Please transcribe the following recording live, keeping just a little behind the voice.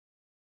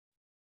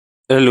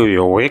Hello,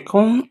 you're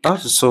welcome. How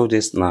to solve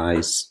this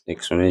nice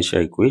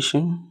exponential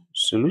equation?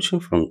 Solution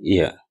from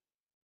here.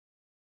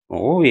 And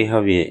what we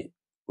have here,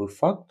 we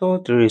factor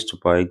 3 raised to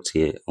power x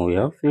here, and we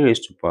have 3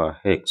 raised to power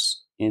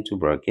x into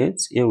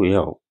brackets. Here we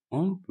have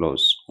 1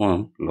 plus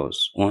 1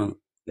 plus 1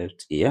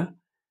 left here,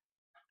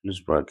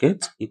 close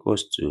bracket,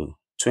 equals to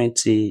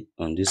 20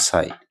 on this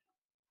side.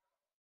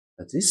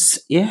 That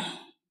is here.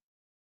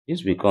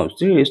 This becomes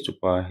 3 raised to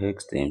power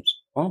x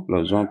times 1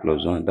 plus 1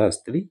 plus 1,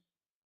 that's 3.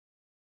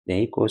 Then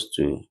equals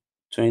to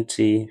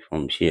 20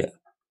 from here.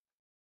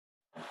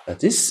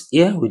 That is,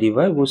 here we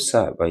divide both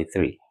sides by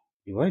 3.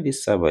 Divide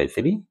this side by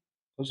 3.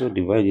 Also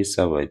divide this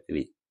side by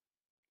 3.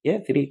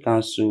 Here 3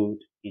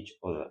 cancelled each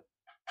other.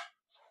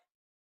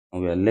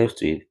 And we are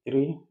left with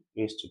 3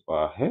 raised to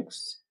power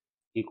x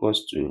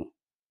equals to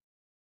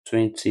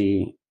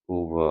 20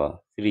 over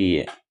 3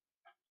 here.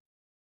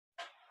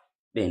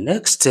 The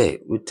next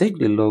step, we take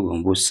the log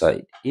on both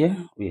sides.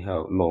 Here we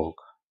have log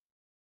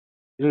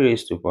 3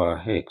 raised to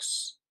power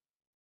x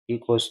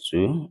equals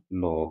to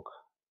log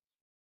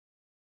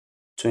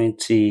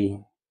 20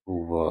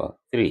 over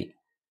 3.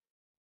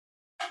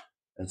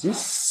 That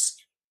is,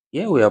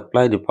 here we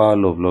apply the power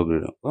law of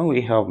logarithm. When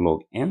we have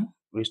log m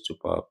raised to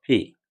power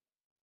p,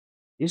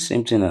 this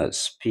same thing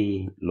as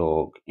p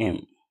log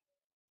m.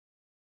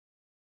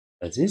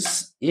 That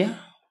is, here,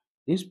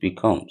 this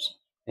becomes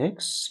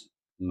x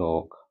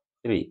log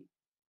 3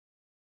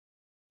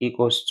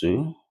 equals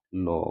to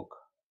log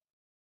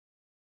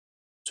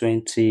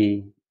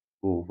 20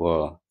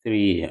 over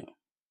 3 here.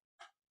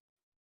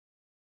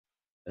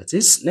 That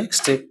is,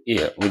 next step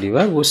here, we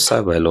divide both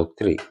sides by log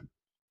 3.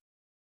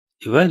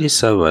 Divide this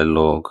side by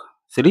log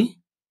 3.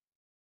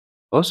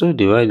 Also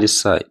divide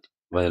this side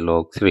by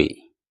log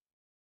 3.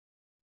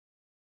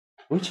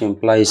 Which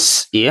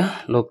implies here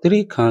log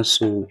 3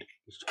 cancelled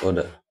each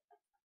other,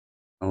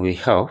 and we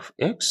have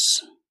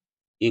x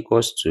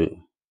equals to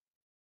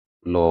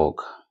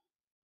log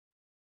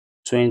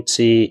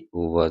 20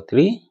 over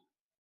 3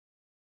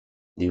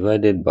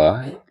 divided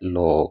by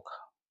log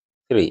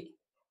 3.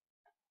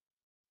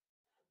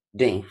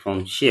 Then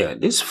from here,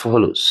 this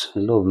follows the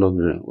law of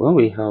logarithm. When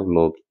we have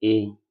log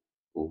a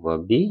over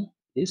b,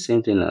 this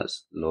same thing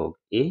as log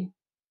a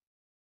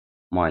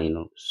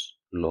minus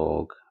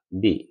log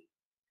b.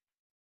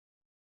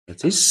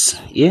 That is,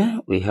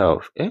 here we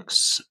have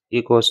x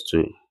equals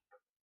to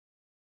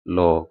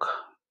log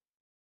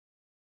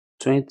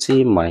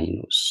 20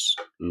 minus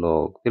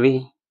log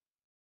 3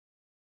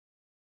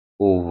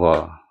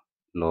 over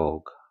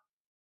log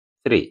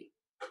 3.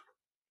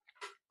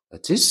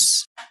 That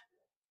is,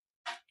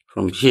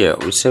 from here,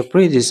 we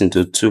separate this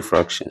into two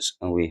fractions,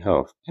 and we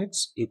have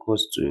x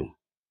equals to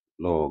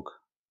log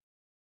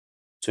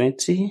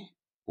 20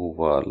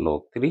 over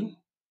log 3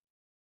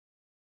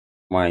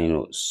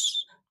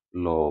 minus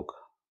log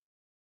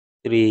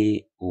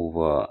 3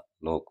 over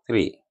log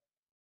 3.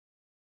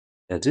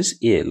 That is,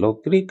 here,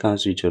 log 3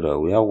 cancel each other.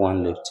 We have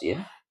 1 left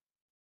here,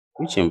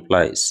 which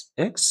implies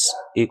x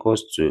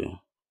equals to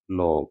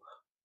log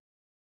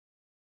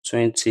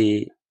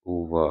 20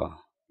 over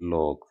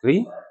log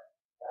 3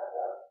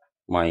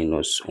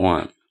 minus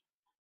 1.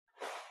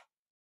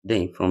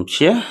 Then from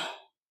here,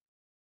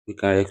 we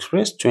can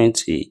express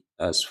 20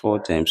 as 4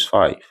 times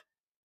 5.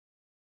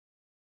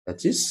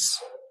 That is,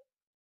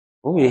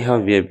 what we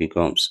have here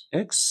becomes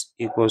x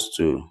equals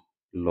to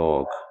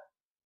log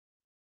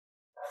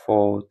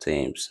 4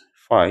 times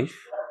 5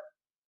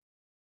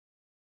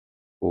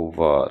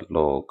 over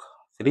log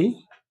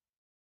 3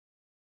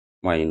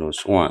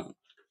 minus 1.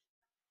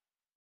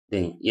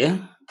 Then yeah,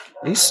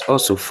 this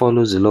also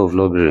follows the law of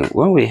logarithm.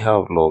 When we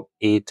have log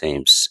a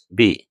times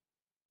b,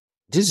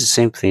 this is the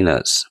same thing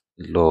as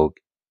log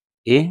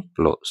a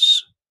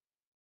plus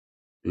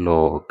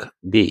log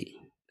b.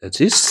 That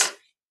is,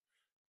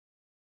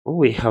 what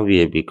we have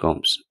here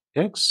becomes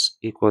x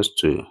equals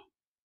to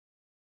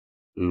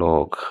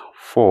log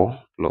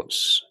 4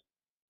 plus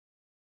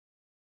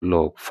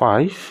log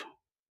 5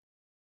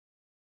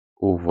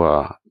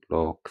 over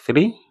log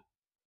 3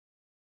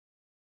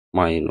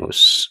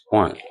 minus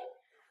 1.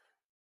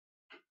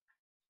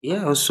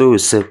 Here also we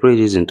separate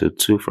this into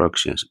two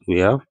fractions. We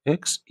have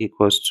x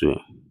equals to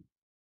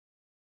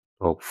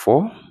log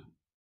 4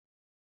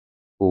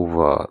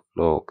 over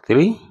log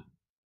 3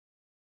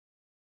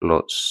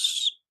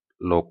 plus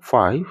log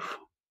 5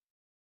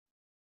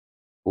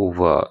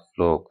 over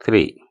log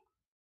 3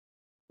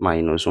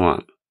 minus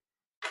 1.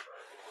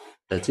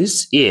 That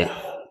is, here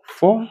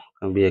 4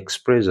 can be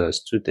expressed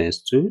as 2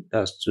 times 2,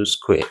 that's 2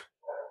 squared.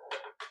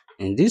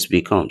 And this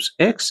becomes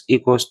x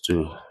equals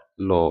to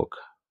log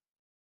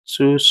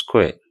 2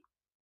 squared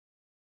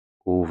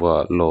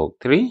over log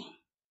 3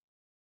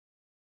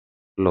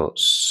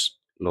 plus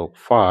log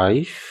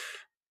 5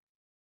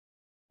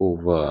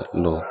 over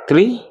log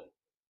 3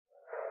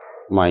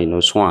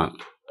 minus 1.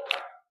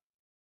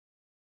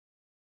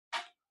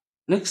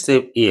 Next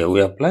step here,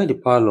 we apply the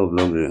power law of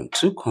logarithm.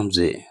 2 comes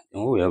here,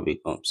 and what we have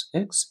becomes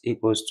x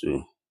equals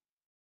to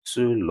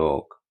 2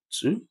 log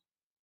 2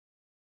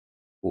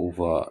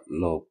 over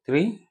log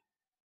 3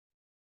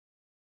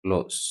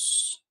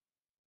 plus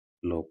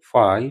log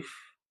 5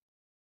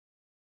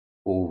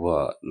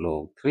 over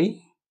log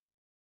 3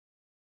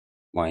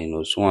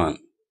 minus 1.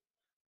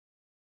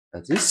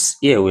 That is,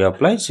 here we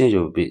apply change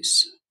of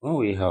base when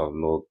we have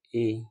log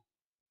A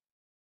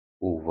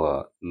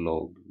over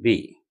log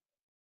B.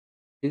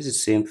 This is the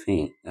same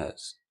thing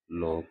as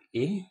log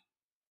A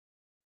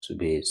to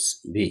base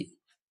B.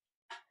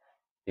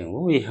 Then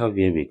what we have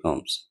here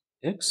becomes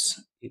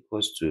x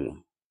equals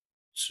to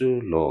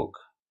 2 log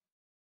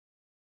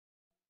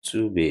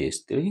 2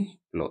 base 3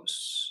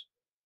 plus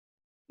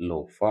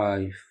log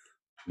 5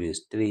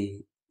 base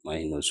 3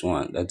 minus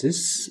 1. That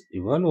is, the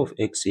value of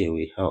x here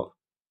we have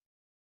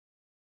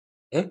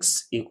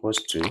x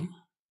equals to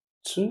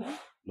 2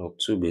 log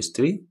 2 base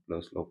 3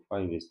 plus log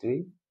 5 base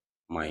 3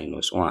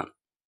 minus 1.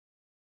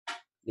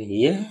 Then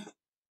here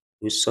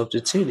we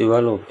substitute the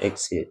value of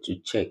x here to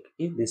check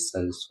if this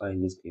satisfies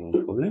this given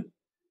problem.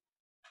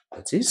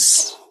 That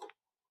is,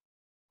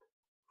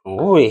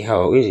 what we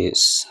have, which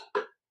is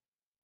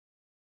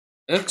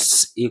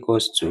x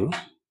equals to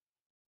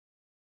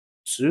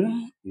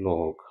 2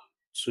 log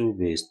 2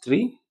 base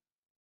 3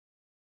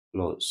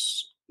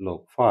 plus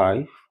log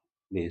 5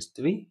 base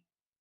 3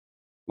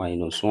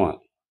 minus 1.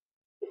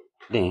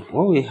 Then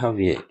what we have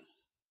here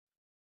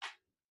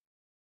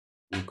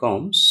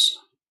becomes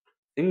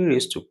 3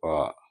 raised to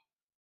power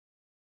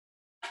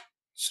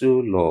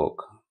 2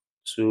 log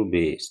 2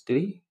 base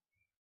 3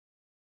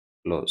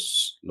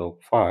 plus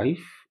log 5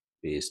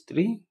 base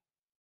 3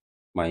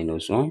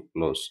 minus 1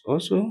 plus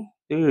also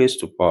 3 raised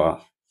to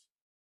power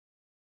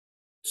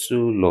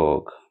 2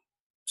 log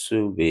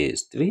 2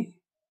 base 3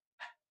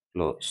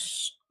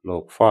 plus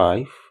log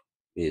 5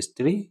 base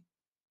 3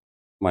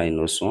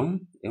 minus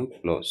 1 and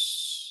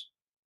plus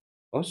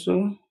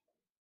also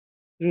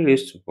 3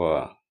 raised to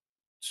power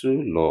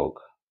 2 log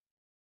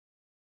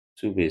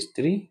 2 base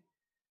 3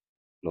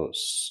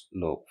 plus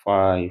log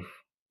 5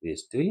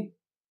 base 3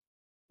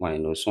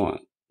 minus 1.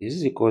 This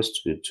is equals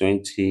to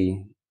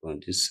 20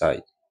 on this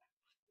side.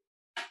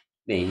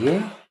 Then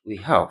here we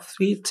have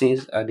three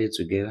things added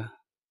together.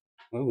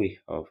 When we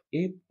have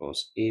a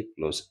plus a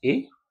plus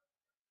a,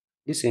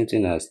 the same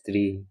thing as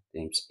 3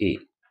 times a.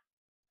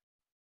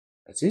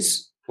 That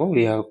is, what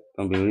we have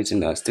can be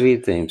written as 3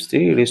 times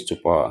 3 raised to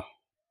power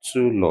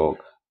 2 log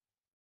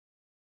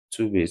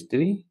 2 base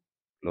 3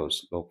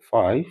 plus log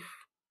 5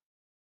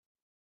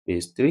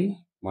 base 3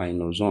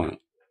 minus 1.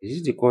 This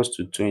is equals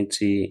to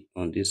 20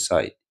 on this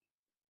side.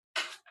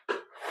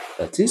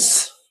 That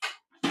is,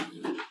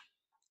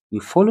 we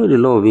follow the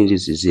law of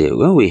indices here.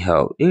 When we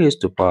have a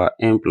raised to power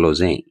n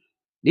plus n,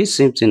 this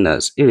same thing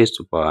as a raised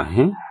to power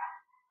n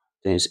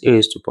times a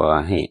raised to power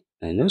n,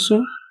 and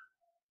also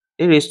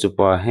a raised to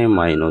power n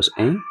minus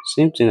n,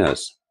 same thing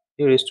as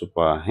a raised to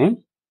power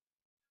n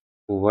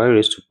over a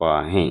raised to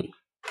power n.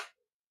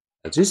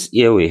 That is,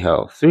 here we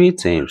have 3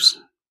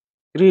 times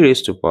 3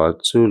 raised to power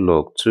 2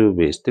 log 2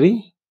 base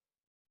 3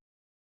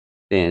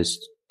 times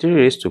 3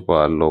 raised to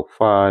power log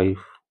 5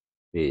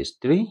 base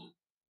 3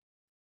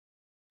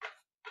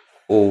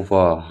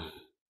 over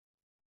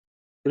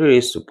 3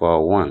 raised to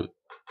power 1.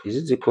 Is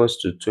it equals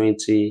to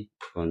 20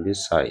 on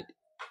this side?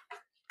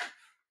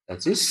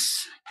 That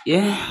is,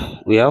 yeah,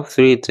 we have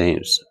 3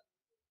 times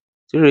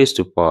 3 raised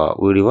to power.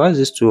 We revise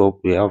this 2 up,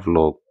 we have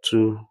log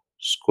 2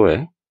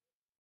 square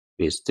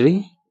base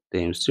 3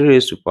 times 3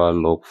 raised to power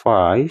log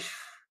 5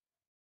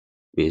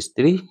 base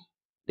 3,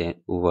 then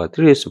over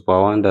 3 raised to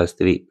power 1, that's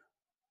 3.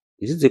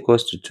 Is it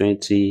equals to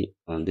 20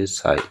 on this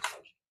side?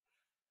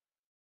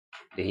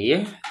 Then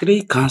here,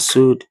 3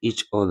 cancelled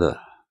each other.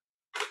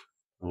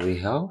 And we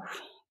have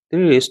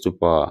 3 raised to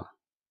power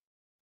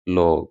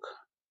log,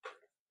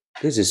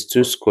 this is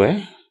 2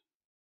 square,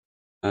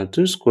 and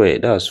 2 square,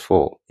 that's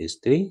 4, is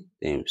 3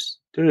 times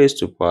 3 raised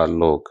to power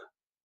log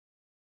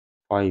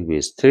 5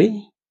 base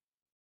 3.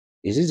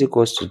 Is it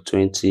equals to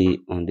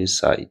 20 on this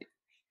side?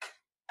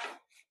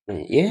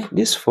 And here,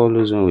 this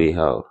follows when we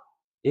have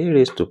a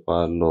raised to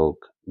power log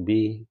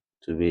b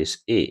to base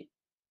a,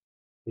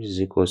 which is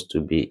equals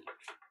to b.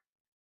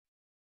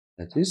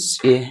 That is,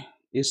 here,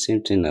 this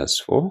same thing as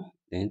 4,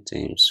 then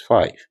times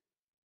 5.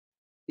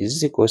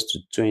 Is equals to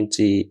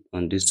 20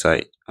 on this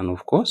side. And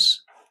of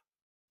course,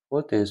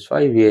 4 times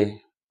 5 here,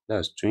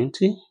 that's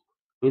 20,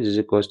 which is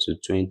equals to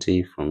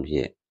 20 from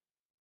here.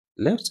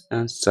 Left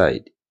hand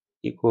side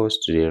equals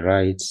to the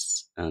right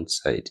hand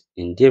side.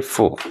 And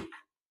therefore,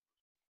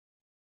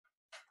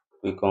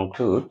 we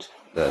conclude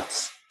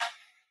that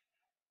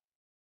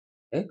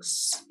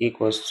x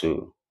equals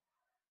to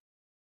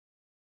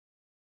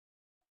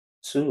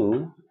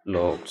 2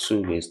 log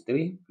 2 base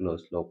 3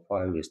 plus log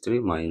 5 base 3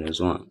 minus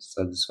 1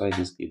 satisfy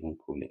this given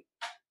problem.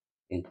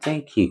 And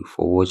thank you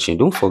for watching.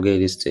 Don't forget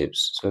these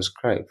steps.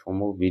 Subscribe for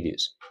more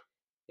videos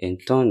and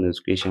turn the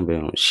notification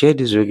bell on. Share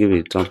this video, give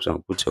it a thumbs up,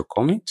 and put your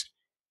comment.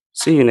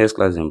 See you next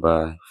class and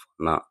bye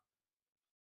for now.